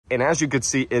and as you can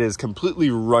see, it is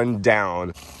completely run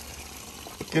down.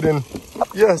 Get in.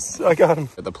 Yes, I got him.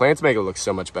 The plants make it look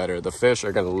so much better. The fish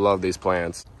are gonna love these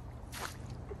plants.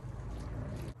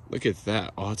 Look at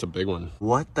that. Oh, that's a big one.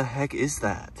 What the heck is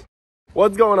that?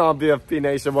 What's going on, BFP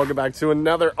Nation? Welcome back to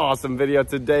another awesome video.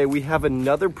 Today we have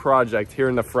another project here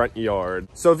in the front yard.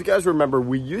 So if you guys remember,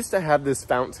 we used to have this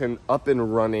fountain up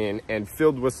and running and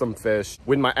filled with some fish.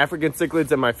 When my African cichlids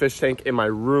and my fish tank in my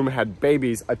room had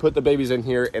babies, I put the babies in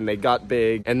here and they got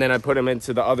big, and then I put them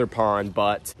into the other pond.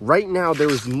 But right now there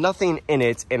is nothing in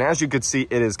it, and as you can see,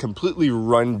 it is completely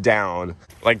run down.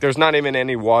 Like, there's not even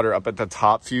any water up at the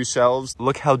top few shelves.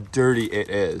 Look how dirty it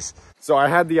is. So I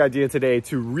had the idea today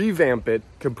to revamp it,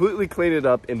 completely clean it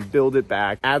up and build it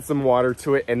back, add some water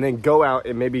to it, and then go out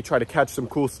and maybe try to catch some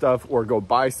cool stuff or go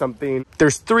buy something.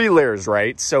 There's 3 layers,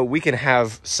 right? So we can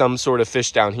have some sort of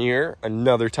fish down here,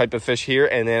 another type of fish here,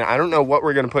 and then I don't know what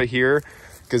we're gonna put here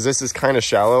because this is kind of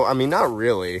shallow. I mean, not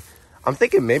really. I'm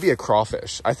thinking maybe a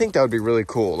crawfish. I think that would be really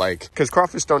cool, like, because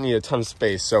crawfish don't need a ton of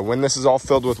space. So when this is all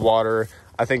filled with water,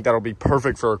 I think that'll be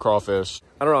perfect for a crawfish.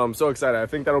 I don't know, I'm so excited. I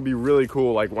think that'll be really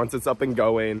cool. Like, once it's up and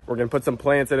going, we're gonna put some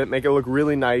plants in it, make it look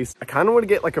really nice. I kind of want to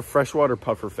get like a freshwater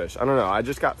pufferfish. I don't know, I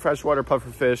just got freshwater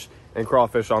pufferfish and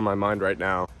crawfish on my mind right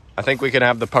now. I think we can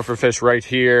have the pufferfish right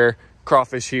here,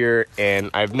 crawfish here, and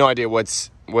I have no idea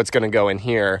what's gonna go in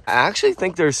here. I actually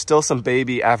think there's still some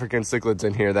baby African cichlids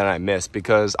in here that I missed,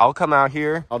 because I'll come out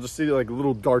here, I'll just see like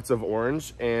little darts of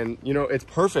orange, and you know, it's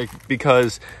perfect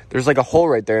because there's like a hole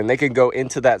right there and they can go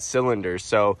into that cylinder.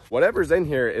 So whatever's in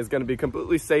here is gonna be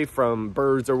completely safe from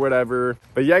birds or whatever.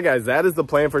 But yeah, guys, that is the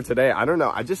plan for today. I don't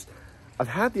know, I've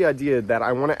had the idea that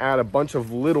I want to add a bunch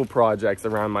of little projects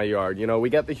around my yard. You know, we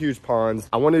got the huge ponds.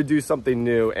 I want to do something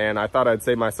new, and I thought I'd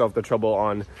save myself the trouble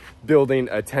on building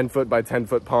a 10-foot by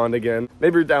 10-foot pond again.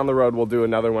 Maybe down the road we'll do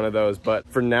another one of those, but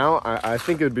for now, I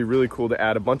think it would be really cool to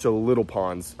add a bunch of little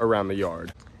ponds around the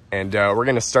yard. And we're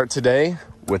going to start today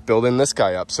with building this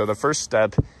guy up. So the first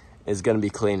step is going to be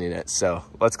cleaning it. So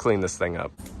let's clean this thing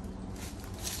up.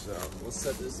 So we'll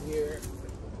set this here.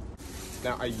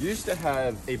 Now, I used to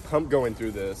have a pump going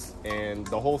through this, and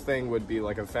the whole thing would be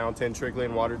like a fountain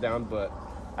trickling water down, but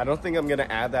I don't think I'm gonna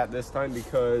add that this time,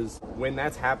 because when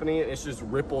that's happening, it's just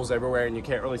ripples everywhere and you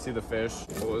can't really see the fish.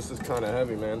 Well, this is kind of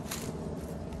heavy, man.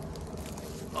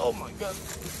 Oh my God.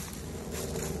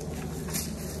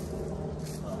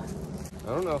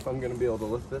 I don't know if I'm gonna be able to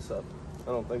lift this up.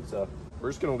 I don't think so. We're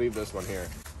just gonna leave this one here.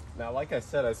 Now, like I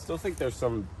said, I still think there's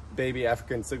some baby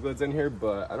African cichlids in here,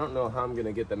 but I don't know how I'm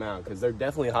gonna get them out, because they're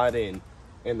definitely hiding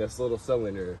in this little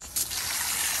cylinder.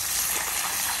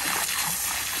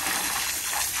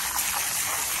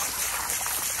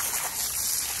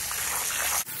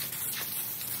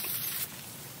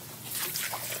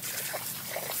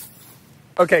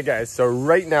 Okay guys, so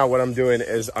right now what I'm doing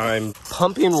is I'm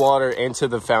pumping water into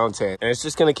the fountain, and it's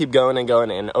just gonna keep going and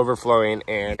going and overflowing,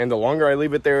 and the longer I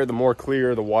leave it there, the more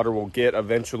clear the water will get.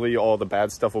 Eventually all the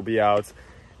bad stuff will be out,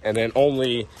 and then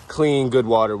only clean, good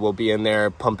water will be in there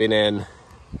pumping in.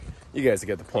 You guys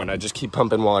get the point. I just keep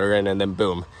pumping water in, and then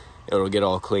boom, it'll get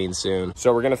all clean soon.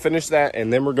 So we're gonna finish that,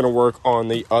 and then we're gonna work on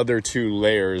the other 2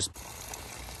 layers.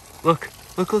 Look,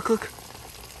 look, look, look.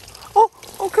 Oh,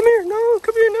 come here, no,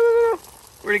 come here, no.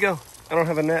 Where'd he go? I don't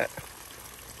have a net.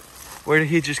 Where did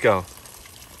he just go?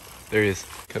 There he is.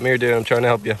 Come here, dude. I'm trying to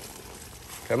help you.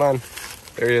 Come on.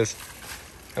 There he is.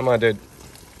 Come on, dude.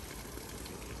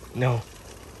 No.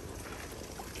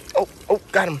 Oh,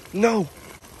 got him. No.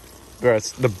 Bro,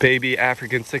 it's the baby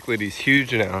African cichlid. He's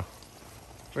huge now.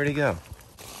 Where'd he go?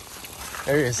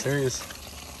 There he is. There he is.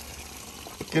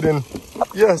 Get in.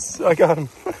 Yes, I got him.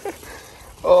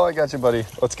 Oh, I got you, buddy.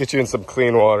 Let's get you in some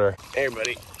clean water. Hey,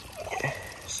 buddy.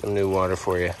 Some new water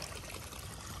for you.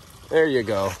 There you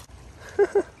go.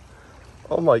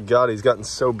 Oh my God, he's gotten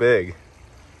so big.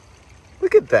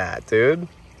 Look at that, dude.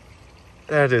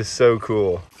 That is so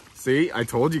cool. See, I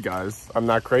told you guys, I'm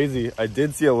not crazy. I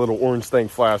did see a little orange thing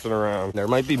flashing around. There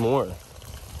might be more,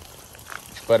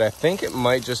 but I think it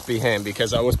might just be him,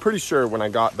 because I was pretty sure when I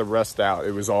got the rest out,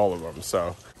 it was all of them.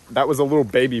 So that was a little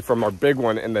baby from our big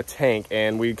one in the tank,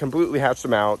 and we completely hatched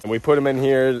them out, and we put them in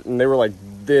here, and they were like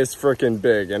this freaking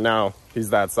big, and now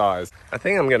he's that size. I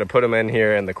think I'm gonna put him in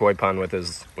here in the koi pond with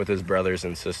his brothers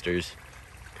and sisters.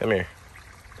 Come here.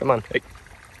 Come on. Hey.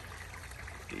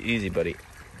 Easy, buddy.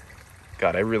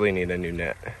 God, I really need a new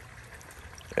net.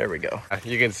 There we go.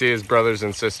 You can see his brothers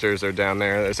and sisters are down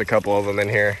there. There's a couple of them in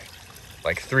here,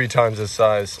 like 3 times his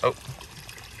size. Oh.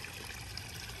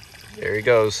 There he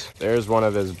goes. There's one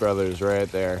of his brothers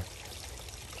right there.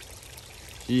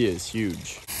 He is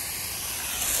huge.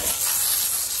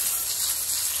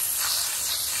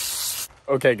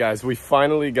 Okay guys, we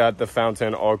finally got the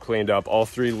fountain all cleaned up, all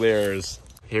 3 layers.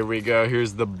 Here we go,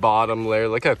 here's the bottom layer.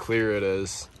 Look how clear it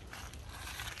is.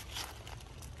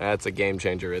 That's a game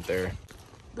changer right there.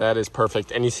 That is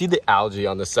perfect. And you see the algae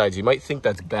on the sides. You might think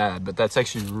that's bad, but that's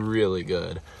actually really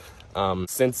good.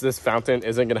 Since this fountain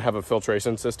isn't gonna have a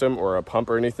filtration system or a pump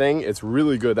or anything, it's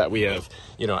really good that we have,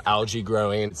 you know, algae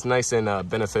growing. It's nice and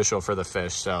beneficial for the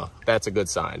fish, so that's a good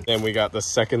sign. Then we got the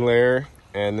second layer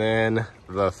and then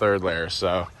the third layer.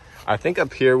 So I think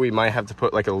up here we might have to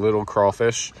put like a little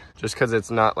crawfish just because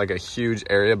it's not like a huge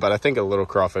area, but I think a little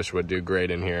crawfish would do great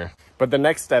in here. But the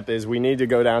next step is we need to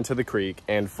go down to the creek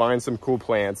and find some cool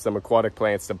plants, some aquatic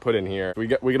plants to put in here. We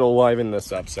gotta liven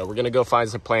this up. So we're gonna go find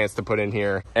some plants to put in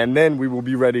here and then we will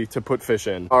be ready to put fish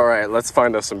in. All right, let's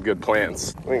find us some good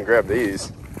plants. We can grab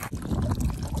these.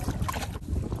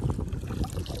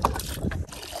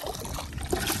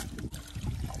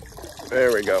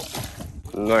 There we go.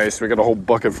 Nice, we got a whole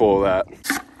bucket full of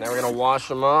that. Now we're gonna wash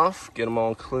them off, get them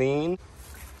all clean.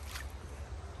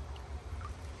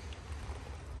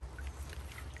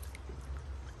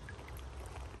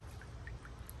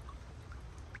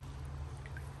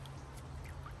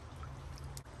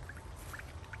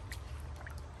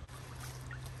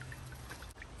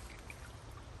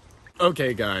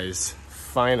 Okay guys,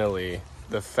 finally,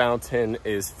 the fountain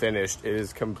is finished. It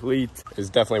is complete. It's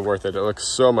definitely worth it. It looks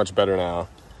so much better now.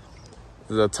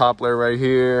 The top layer right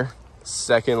here,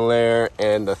 second layer,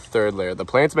 and the third layer. The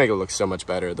plants make it look so much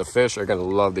better. The fish are gonna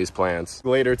love these plants.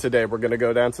 Later today, we're gonna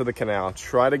go down to the canal,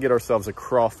 try to get ourselves a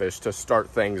crawfish to start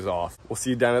things off. We'll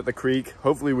see you down at the creek.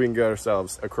 Hopefully we can get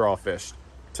ourselves a crawfish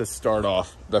to start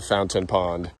off the fountain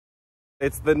pond.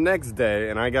 It's the next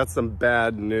day and I got some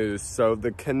bad news. So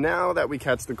the canal that we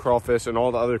catch the crawfish and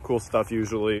all the other cool stuff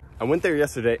usually, I went there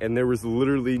yesterday and there was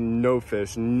literally no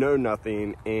fish, no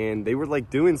nothing. And they were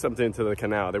like doing something to the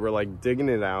canal. They were like digging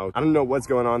it out. I don't know what's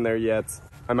going on there yet.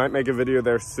 I might make a video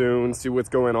there soon, see what's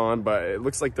going on, but it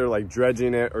looks like they're like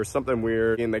dredging it or something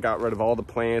weird. And they got rid of all the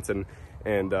plants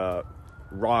and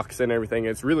rocks and everything.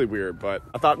 It's really weird, but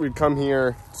I thought we'd come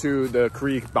here to the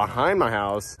creek behind my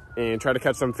house and try to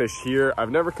catch some fish here. I've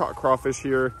never caught crawfish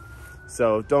here,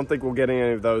 so don't think we'll get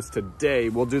any of those today.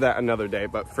 We'll do that another day,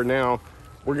 but for now,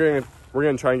 we're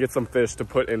gonna try and get some fish to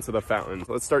put into the fountain.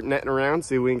 Let's start netting around,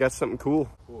 see if we can get something cool.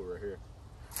 Cool right here.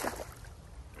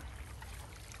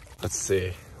 Let's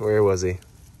see, where was he?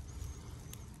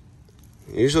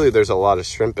 Usually there's a lot of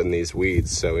shrimp in these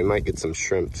weeds, so we might get some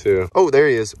shrimp too. Oh, there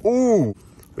he is. Ooh,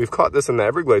 we've caught this in the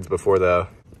Everglades before though.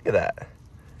 Look at that.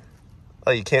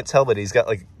 Oh, you can't tell, but he's got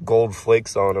like gold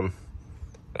flakes on him.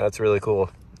 That's really cool.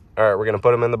 All right, we're gonna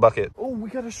put him in the bucket. Oh, we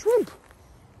got a shrimp.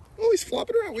 Oh, he's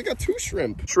flopping around. We got 2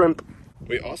 shrimp. Shrimp.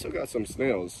 We also got some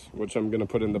snails, which I'm gonna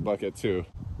put in the bucket too.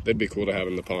 They'd be cool to have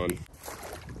in the pond.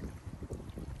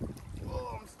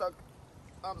 Oh, I'm stuck.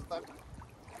 I'm stuck.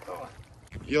 Oh.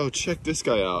 Yo, check this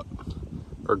guy out.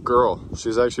 Or girl.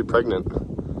 She's actually pregnant. I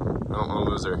don't want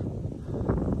to lose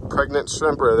her. Pregnant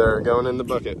shrimp right there going in the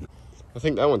bucket. I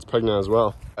think that one's pregnant as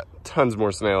well. Tons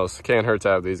more snails. Can't hurt to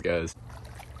have these guys.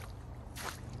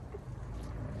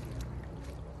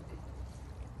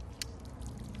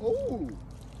 Oh!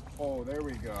 Oh, there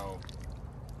we go.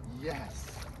 Yes!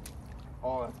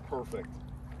 Oh, that's perfect.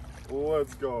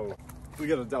 Let's go. We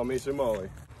got a Dalmatian molly.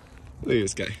 Look at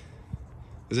this guy.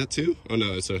 Is that 2? Oh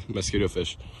no, it's a mosquito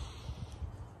fish.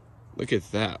 Look at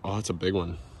that. Oh, that's a big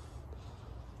one.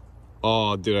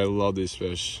 Oh, dude, I love these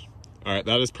fish. All right,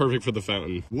 that is perfect for the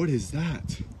fountain. What is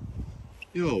that?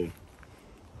 Yo.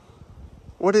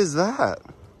 What is that?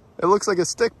 It looks like a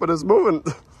stick, but it's moving.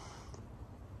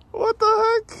 What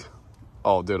the heck?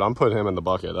 Oh, dude, I'm putting him in the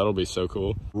bucket. That'll be so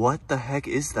cool. What the heck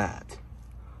is that?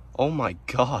 Oh my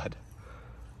God.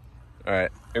 All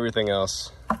right, everything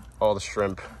else, all the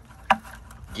shrimp.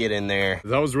 Get in there.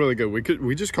 That was really good.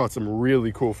 We just caught some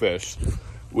really cool fish.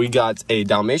 We got a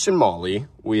Dalmatian molly.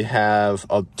 We have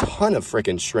a ton of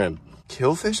freaking shrimp.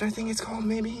 Killfish, I think it's called,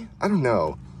 maybe? I don't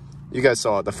know. You guys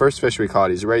saw it. The first fish we caught,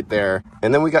 he's right there.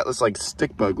 And then we got this like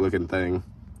stick bug looking thing.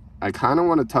 I kind of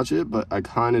want to touch it, but I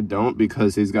kind of don't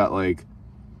because he's got like,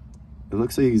 it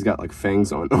looks like he's got like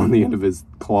fangs on the end of his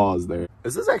claws there.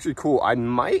 This is actually cool. I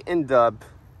might end up,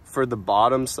 for the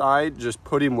bottom side, just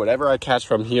putting whatever I catch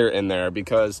from here in there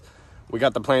because we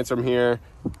got the plants from here,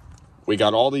 we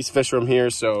got all these fish from here,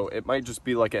 so it might just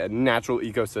be like a natural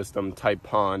ecosystem type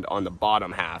pond on the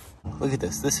bottom half. Look at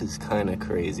this. This is kind of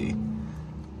crazy.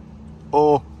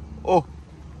 Oh, oh,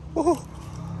 oh.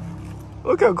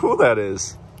 Look how cool that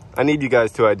is. I need you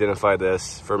guys to identify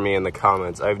this for me in the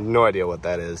comments. I have no idea what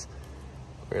that is.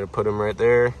 We're gonna put him right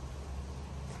there.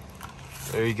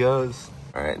 There he goes.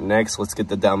 All right, next, let's get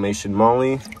the Dalmatian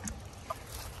Molly.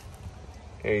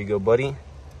 There you go, buddy.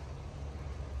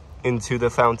 Into the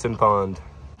fountain pond.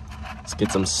 Let's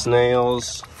get some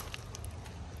snails.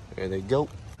 There they go.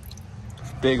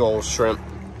 Big old shrimp.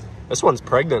 This one's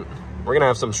pregnant. We're gonna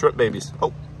have some shrimp babies.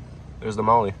 Oh, there's the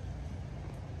Molly.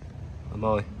 The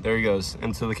Molly, there he goes,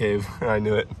 into the cave. I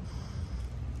knew it.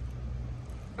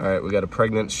 All right, we got a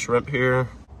pregnant shrimp here.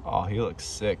 Oh, he looks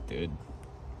sick, dude.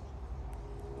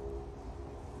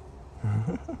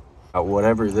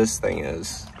 Whatever this thing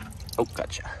is. Oh,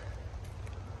 gotcha.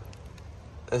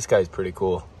 This guy's pretty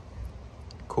cool.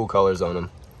 Cool colors on him.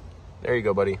 There you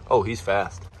go, buddy. Oh, he's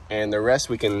fast. And the rest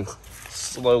we can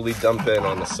slowly dump in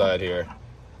on the side here.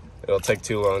 It'll take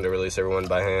too long to release everyone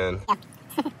by hand. Yeah.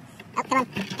 Oh, come on.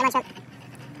 Come on, Chuck.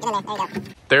 Get in there. There you go.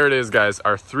 There it is, guys.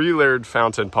 Our 3-layered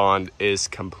fountain pond is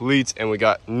complete, and we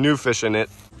got new fish in it.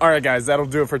 All right, guys, that'll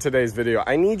do it for today's video.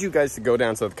 I need you guys to go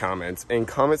down to the comments and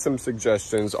comment some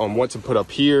suggestions on what to put up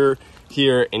here,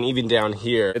 here, and even down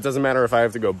here. It doesn't matter if I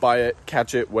have to go buy it,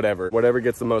 catch it, whatever. Whatever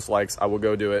gets the most likes, I will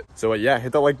go do it. So yeah,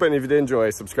 hit that like button if you did enjoy.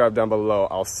 Subscribe down below.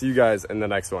 I'll see you guys in the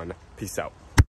next one. Peace out.